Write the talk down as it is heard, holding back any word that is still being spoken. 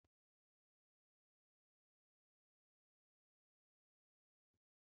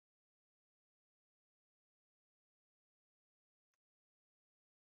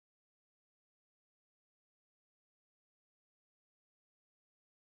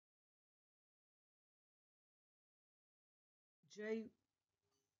Jay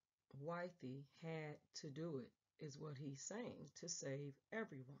Wifey had to do it, is what he's saying, to save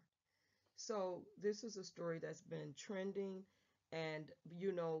everyone. So this is a story that's been trending, and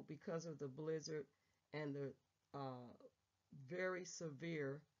because of the blizzard and the uh, very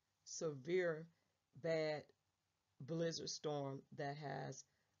severe, bad blizzard storm that has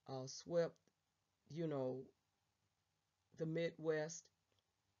swept, you know, the Midwest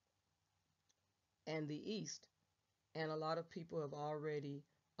and the East, and a lot of people have already,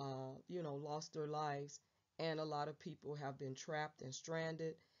 lost their lives, and a lot of people have been trapped and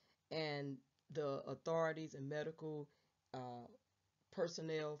stranded, and the authorities and medical uh,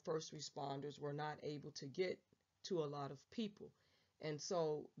 personnel, first responders, were not able to get to a lot of people. And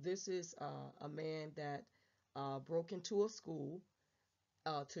so this is a man that broke into a school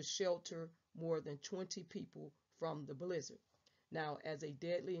to shelter more than 20 people from the blizzard. Now, as a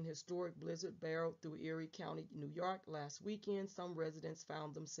deadly and historic blizzard barreled through Erie County, New York last weekend, some residents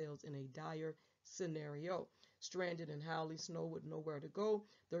found themselves in a dire scenario. Stranded in howling snow with nowhere to go,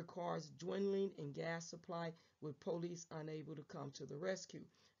 their cars dwindling in gas supply, with police unable to come to the rescue.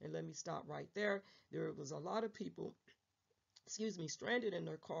 And let me stop right there. There was a lot of people, stranded in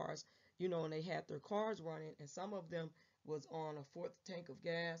their cars, and they had their cars running, and some of them was on a fourth tank of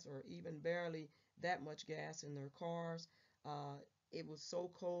gas or even barely that much gas in their cars. Uh, it was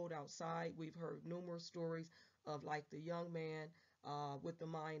so cold outside. We've heard numerous stories of like the young man with the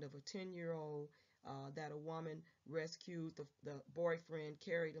mind of a 10-year-old that a woman rescued. The boyfriend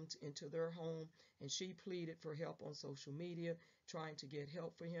carried him into their home, and she pleaded for help on social media, trying to get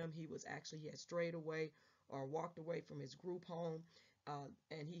help for him. He had strayed away or walked away from his group home,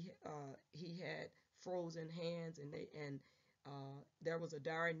 and he had frozen hands, and there was a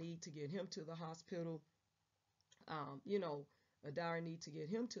dire need to get him to the hospital. Um, you know, a dire need to get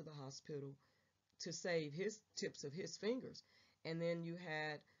him to the hospital to save his tips of his fingers. And then you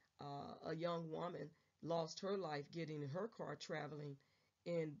had a young woman lost her life getting in her car traveling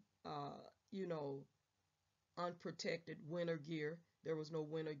in, unprotected winter gear. There was no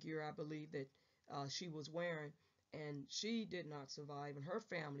winter gear, I believe, that she was wearing, and she did not survive. And her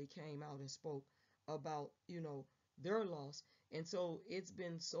family came out and spoke about, their loss. And so it's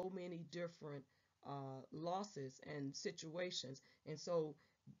been so many different losses and situations. And so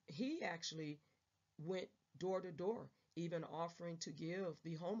he actually went door to door, even offering to give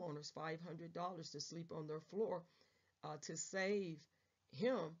the homeowners $500 to sleep on their floor to save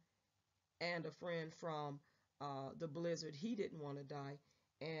him and a friend from the blizzard. He didn't want to die.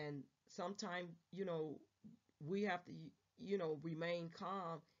 And sometimes, we have to, remain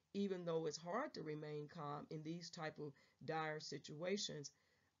calm, even though it's hard to remain calm in these type of dire situations,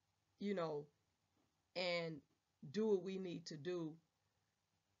 you know, and do what we need to do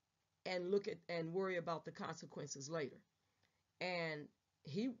and look at and worry about the consequences later. And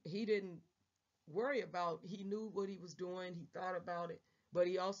he didn't worry about, he knew what he was doing, he thought about it, but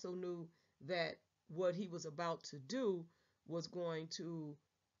he also knew that what he was about to do was going to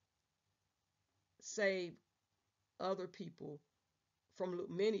save other people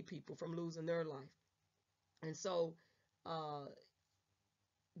many people from losing their life. And so uh,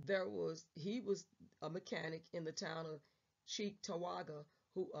 he was a mechanic in the town of Cheektowaga,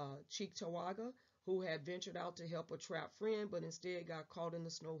 who had ventured out to help a trapped friend, but instead got caught in the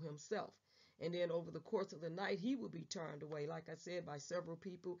snow himself. And then over the course of the night, he would be turned away, like I said, by several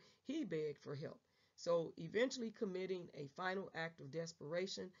people. He begged for help. So eventually committing a final act of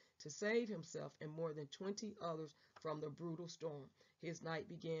desperation to save himself and more than 20 others from the brutal storm. His night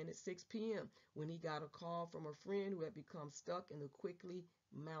began at 6 p.m. when he got a call from a friend who had become stuck in the quickly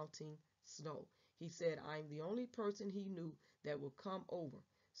mounting snow. He said, "I'm the only person he knew that would come over,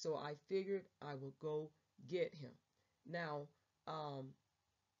 so I figured I would go get him." Now,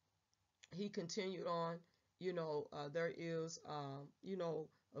 he continued on. There is,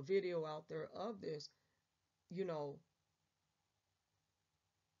 a video out there of this, you know,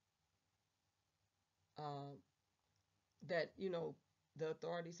 uh, that, the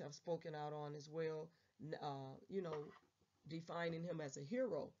authorities have spoken out on as well, uh, you know, defining him as a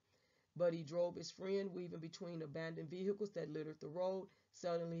hero. But he drove his friend, weaving between abandoned vehicles that littered the road.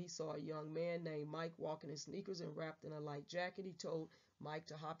 Suddenly, he saw a young man named Mike walking in sneakers and wrapped in a light jacket. He told Mike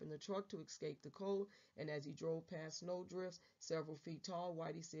to hop in the truck to escape the cold. And as he drove past snowdrifts several feet tall,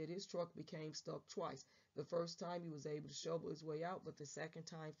 Whitey said his truck became stuck twice. The first time he was able to shovel his way out, but the second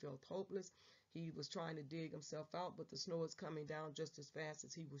time felt hopeless. He was trying to dig himself out, but the snow was coming down just as fast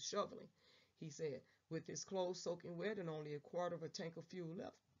as he was shoveling. He said, with his clothes soaking wet and only a quarter of a tank of fuel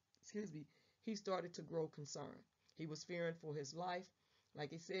left, he started to grow concerned. He was fearing for his life.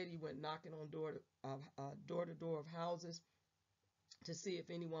 Like he said, he went knocking on door to door of houses, to see if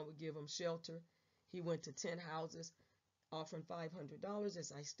anyone would give him shelter. He went to 10 houses, offering $500,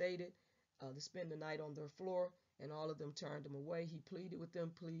 as I stated, to spend the night on their floor, and all of them turned him away. He pleaded with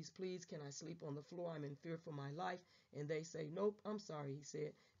them, please, please, can I sleep on the floor? I'm in fear for my life. And they say, nope, I'm sorry, he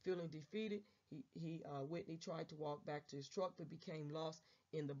said. Feeling defeated, Whitney tried to walk back to his truck, but became lost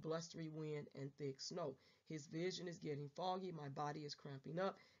in the blustery wind and thick snow. His vision is getting foggy, my body is cramping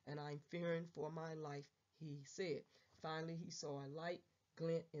up, and I'm fearing for my life, he said. Finally, he saw a light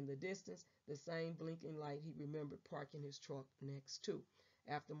glint in the distance, the same blinking light he remembered parking his truck next to.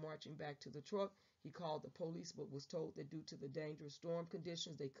 After marching back to the truck, he called the police but was told that due to the dangerous storm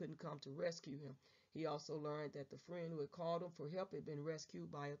conditions, they couldn't come to rescue him. He also learned that the friend who had called him for help had been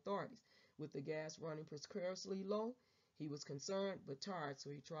rescued by authorities. With the gas running precariously low, he was concerned but tired, so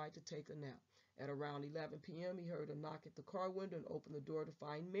he tried to take a nap. At around 11 p.m., he heard a knock at the car window and opened the door to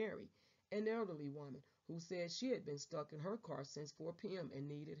find Mary, an elderly woman who said she had been stuck in her car since 4 p.m. and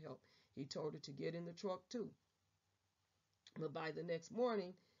needed help. He told her to get in the truck too. But by the next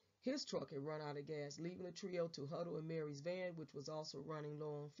morning, his truck had run out of gas, leaving the trio to huddle in Mary's van, which was also running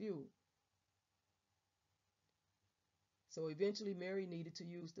low on fuel. So eventually Mary needed to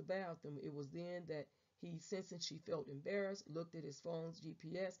use the bathroom. It was then that he, sensing she felt embarrassed, looked at his phone's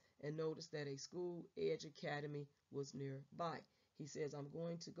GPS and noticed that a school, Edge Academy, was nearby. He says, I'm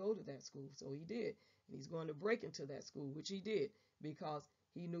going to go to that school. So he did. And he's going to break into that school, which he did, because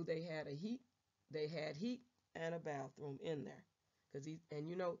he knew they had heat and a bathroom in there.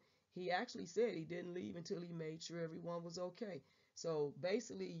 He actually said he didn't leave until he made sure everyone was okay. So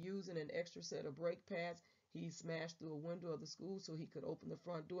basically, using an extra set of brake pads, he smashed through a window of the school so he could open the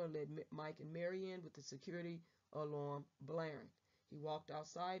front door and let Mike and Mary in with the security alarm blaring. He walked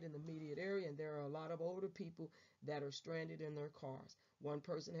outside in the immediate area, and there are a lot of older people that are stranded in their cars. One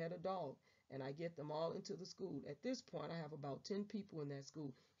person had a dog, and I get them all into the school. At this point, I have about 10 people in that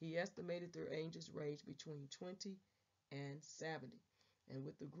school. He estimated their ages range between 20 and 70. And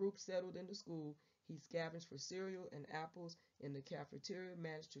with the group settled in the school, he scavenged for cereal and apples in the cafeteria,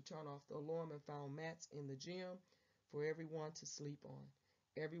 managed to turn off the alarm, and found mats in the gym for everyone to sleep on.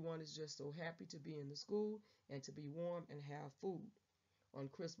 Everyone is just so happy to be in the school and to be warm and have food. On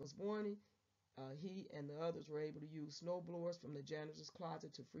Christmas morning, he and the others were able to use snow blowers from the janitor's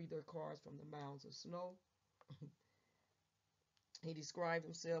closet to free their cars from the mounds of snow. He described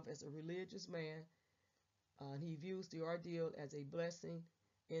himself as a religious man. He views the ordeal as a blessing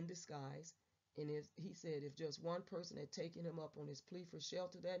in disguise. And he said if just one person had taken him up on his plea for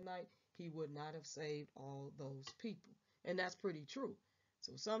shelter that night, he would not have saved all those people. And that's pretty true.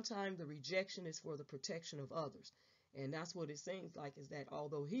 So sometimes the rejection is for the protection of others. And that's what it seems like, is that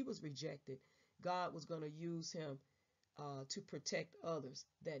although he was rejected, God was going to use him to protect others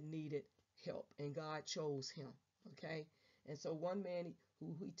that needed help. And God chose him. Okay? And so one man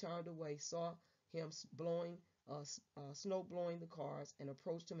who he turned away saw him snow blowing the cars, and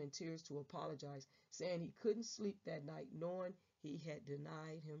approached him in tears to apologize, saying he couldn't sleep that night knowing he had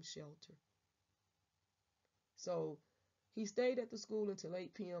denied him shelter. So he stayed at the school until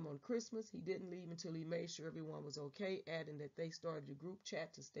 8 p.m. on Christmas. He didn't leave until he made sure everyone was okay, adding that they started a group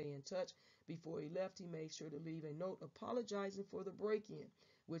chat to stay in touch. Before he left, he made sure to leave a note apologizing for the break-in,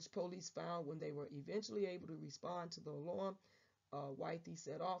 which police found when they were eventually able to respond to the alarm Whitey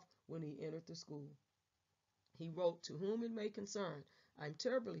set off when he entered the school. He wrote, "To whom it may concern, I'm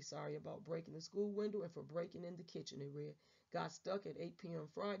terribly sorry about breaking the school window and for breaking in the kitchen," it read. "Got stuck at 8 p.m.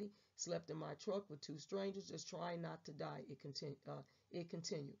 Friday, slept in my truck with 2 strangers, just trying not to die," it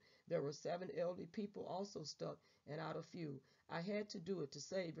continued. "There were 7 elderly people also stuck and out of fuel. I had to do it to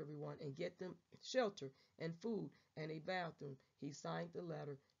save everyone and get them shelter and food and a bathroom." He signed the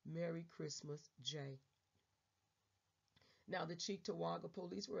letter, "Merry Christmas, Jay." Now, the Cheektowaga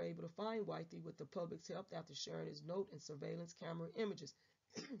police were able to find Whitey with the public's help after sharing his note and surveillance camera images.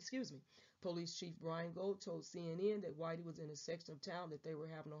 Excuse me. Police Chief Brian Gold told CNN that Whitey was in a section of town that they were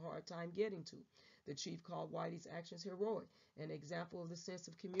having a hard time getting to. The chief called Whitey's actions heroic, an example of the sense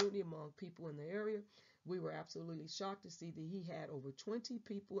of community among people in the area. "We were absolutely shocked to see that he had over 20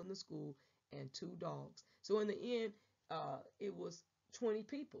 people in the school and 2 dogs. So in the end, it was 20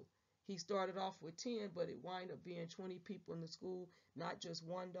 people. He started off with 10, but it wound up being 20 people in the school, not just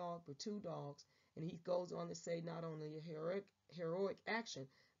 1 dog, but 2 dogs. And he goes on to say not only a heroic action,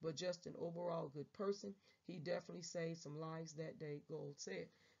 but just an overall good person. He definitely saved some lives that day," Gold said.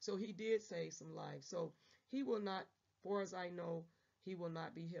 So he did save some lives. So he will not, far as I know, he will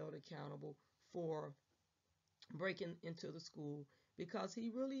not be held accountable for breaking into the school, because he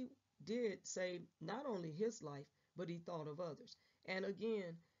really did save not only his life, but he thought of others. And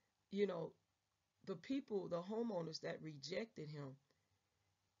again, you know, the people, the homeowners that rejected him,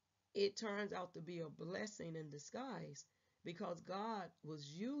 it turns out to be a blessing in disguise, because God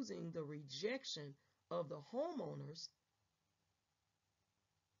was using the rejection of the homeowners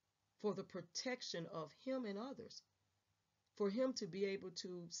for the protection of him and others, for him to be able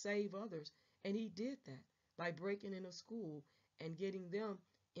to save others. And he did that by breaking in a school and getting them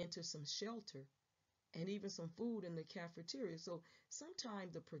into some shelter and even some food in the cafeteria. So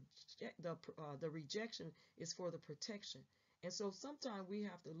sometimes the rejection is for the protection. And so sometimes we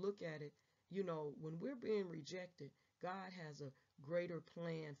have to look at it, when we're being rejected, God has a greater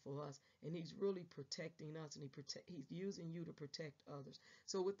plan for us, and he's really protecting us, and he's using you to protect others.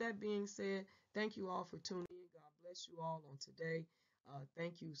 So with that being said, thank you all for tuning in. God bless you all on today.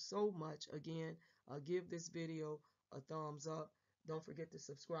 Thank you so much. Again, give this video a thumbs up. Don't forget to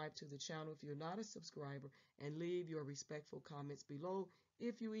subscribe to the channel if you're not a subscriber, and leave your respectful comments below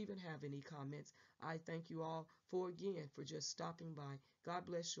if you even have any comments. I thank you all for just stopping by. God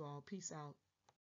bless you all. Peace out.